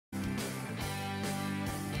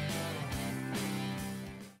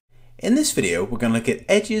In this video, we're going to look at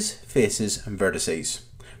edges, faces, and vertices.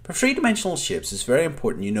 For three-dimensional shapes, it's very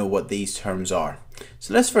important you know what these terms are.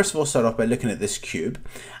 So let's first of all start off by looking at this cube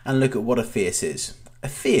and look at what a face is. A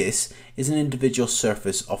face is an individual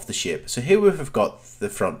surface of the shape. So here we've got the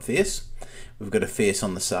front face, we've got a face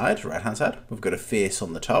on the side, right hand side, we've got a face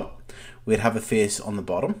on the top, we'd have a face on the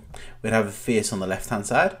bottom, we'd have a face on the left hand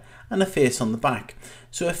side, and a face on the back.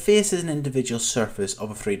 So a face is an individual surface of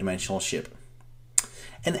a three-dimensional shape.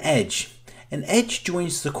 An edge. An edge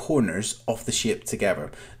joins the corners of the shape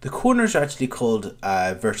together. The corners are actually called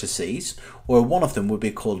vertices, or one of them would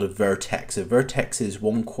be called a vertex. A vertex is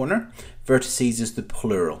one corner, vertices is the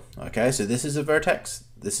plural. Okay, so this is a vertex,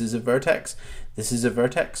 this is a vertex, this is a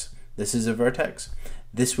vertex, this is a vertex,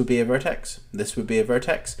 this would be a vertex, this would be a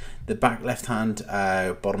vertex, the back left hand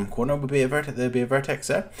bottom corner would be a vertex, there'd be a vertex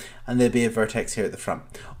there, and there'd be a vertex here at the front.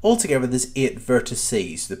 Altogether there's 8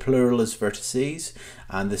 vertices. The plural is vertices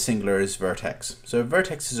and the singular is vertex. So a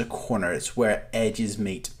vertex is a corner, it's where edges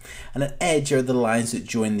meet. And an edge are the lines that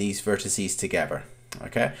join these vertices together.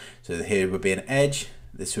 Okay, so here would be an edge,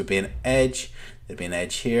 this would be an edge, there'd be an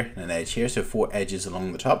edge here and an edge here, so 4 edges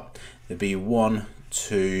along the top. There'd be 1,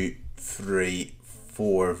 2, 3,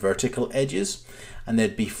 4 vertical edges, and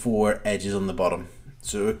there'd be 4 edges on the bottom.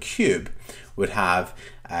 So a cube would have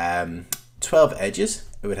 12 edges,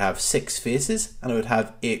 it would have 6 faces, and it would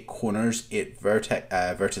have 8 corners, 8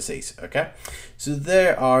 vertices. Okay, so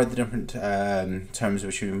there are the different terms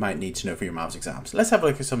which you might need to know for your maths exams. Let's have a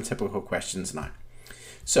look at some typical questions now.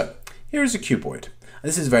 So here's a cuboid. And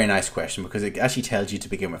this is a very nice question because it actually tells you to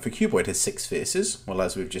begin with. A cuboid has 6 faces. Well,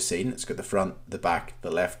 as we've just seen, it's got the front, the back, the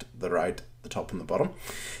left, the right, the top, and the bottom.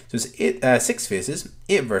 So it's 6 faces,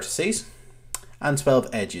 8 vertices, and 12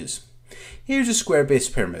 edges. Here's a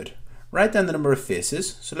square-based pyramid. Write down the number of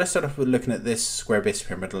faces. So let's start off with looking at this square-based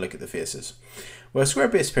pyramid and look at the faces. Well, a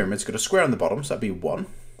square-based pyramid's got a square on the bottom, so that'd be 1.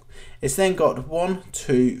 It's then got 1,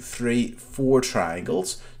 2, 3, 4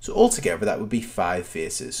 triangles. So altogether, that would be 5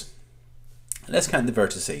 faces. Let's count the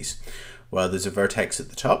vertices. Well, there's a vertex at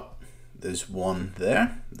the top, there's 1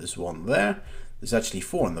 there, there's 1 there, there's actually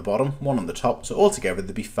 4 on the bottom, 1 on the top, so altogether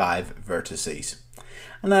there'd be 5 vertices.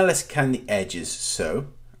 And now let's count the edges. So,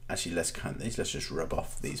 actually let's count these, let's just rub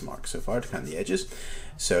off these marks so far to count the edges.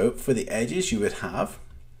 So for the edges you would have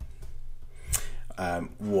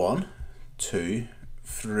 1, 2,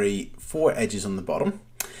 3, 4 edges on the bottom,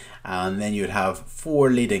 and then you would have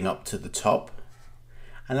 4 leading up to the top.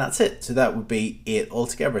 And that's it. So that would be 8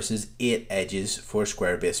 altogether. So there's 8 edges for a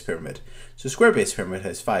square-based pyramid. So a square-based pyramid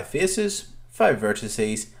has 5 faces, 5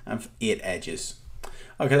 vertices, and 8 edges.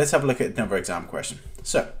 Okay, let's have a look at another exam question.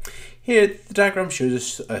 So here the diagram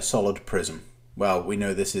shows us a solid prism. Well, we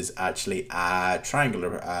know this is actually a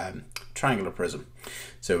triangular prism.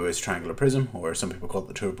 So it's triangular prism, or some people call it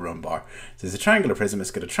the Toblerone bar. So it's a triangular prism.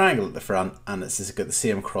 It's got a triangle at the front, and it's got the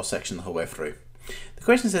same cross section the whole way through. The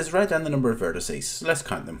question says write down the number of vertices. So let's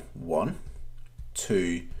count them. 1,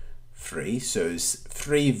 2, 3. So there's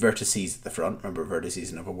 3 vertices at the front. Remember, vertices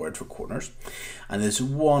is another word for corners. And there's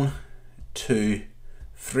 1, 2,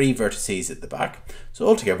 3 vertices at the back. So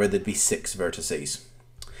altogether there'd be 6 vertices.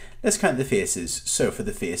 Let's count the faces. So for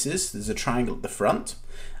the faces, there's a triangle at the front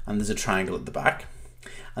and there's a triangle at the back.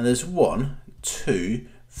 And there's 1, 2,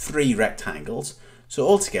 3 rectangles. So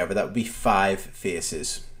altogether that would be 5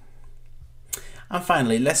 faces. And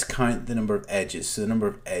finally, let's count the number of edges. So the number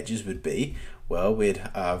of edges would be, well, we'd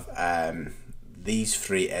have these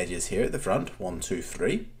 3 edges here at the front, 1, 2,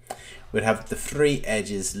 3. We'd have the 3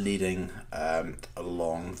 edges leading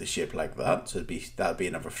along the shape like that. So that'd be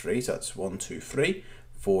another 3. So that's 1, 2, 3,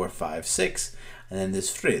 4, 5, 6. And then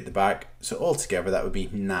there's 3 at the back. So altogether that would be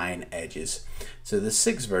 9 edges. So there's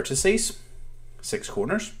 6 vertices, 6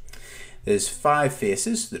 corners. There's 5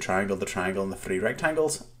 faces, the triangle, and the 3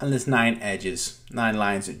 rectangles, and there's 9 edges, 9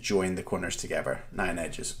 lines that join the corners together, 9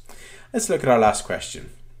 edges. Let's look at our last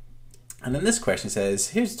question. And then this question says,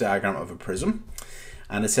 here's a diagram of a prism,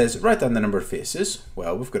 and it says, write down the number of faces.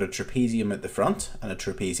 Well, we've got a trapezium at the front and a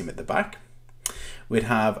trapezium at the back. We'd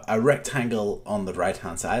have a rectangle on the right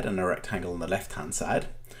hand side and a rectangle on the left hand side.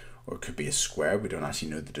 Or it could be a square, we don't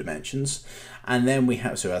actually know the dimensions. And then we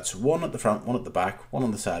have, so that's 1 at the front, 1 at the back, 1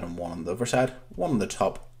 on the side and 1 on the other side, 1 on the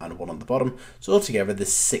top and 1 on the bottom. So altogether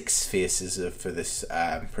there's 6 faces for this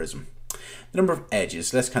prism. The number of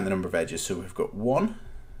edges, let's count the number of edges. So we've got 1,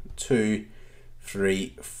 2,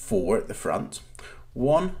 3, 4 at the front,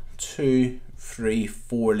 1, 2, 3,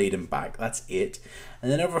 4 leading back, that's 8.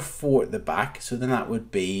 And then another 4 at the back, so then that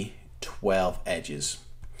would be 12 edges.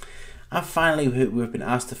 And finally, we've been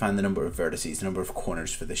asked to find the number of vertices, the number of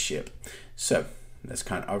corners for this shape. So let's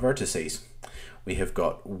count our vertices. we have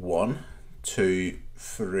got 1, 2,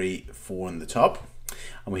 3, 4 on the top,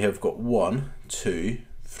 and we have got 1, 2,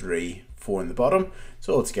 3, 4 in the bottom.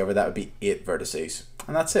 So altogether that would be 8 vertices,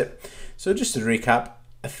 and that's it. So just to recap,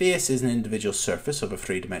 a face is an individual surface of a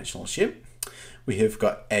three-dimensional shape. We have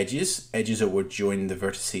got edges. Edges are what join the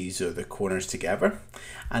vertices or the corners together,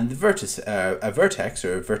 and the a vertex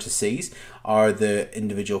or vertices are the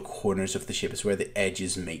individual corners of the shape. It's where the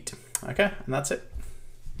edges meet. Okay, and that's it.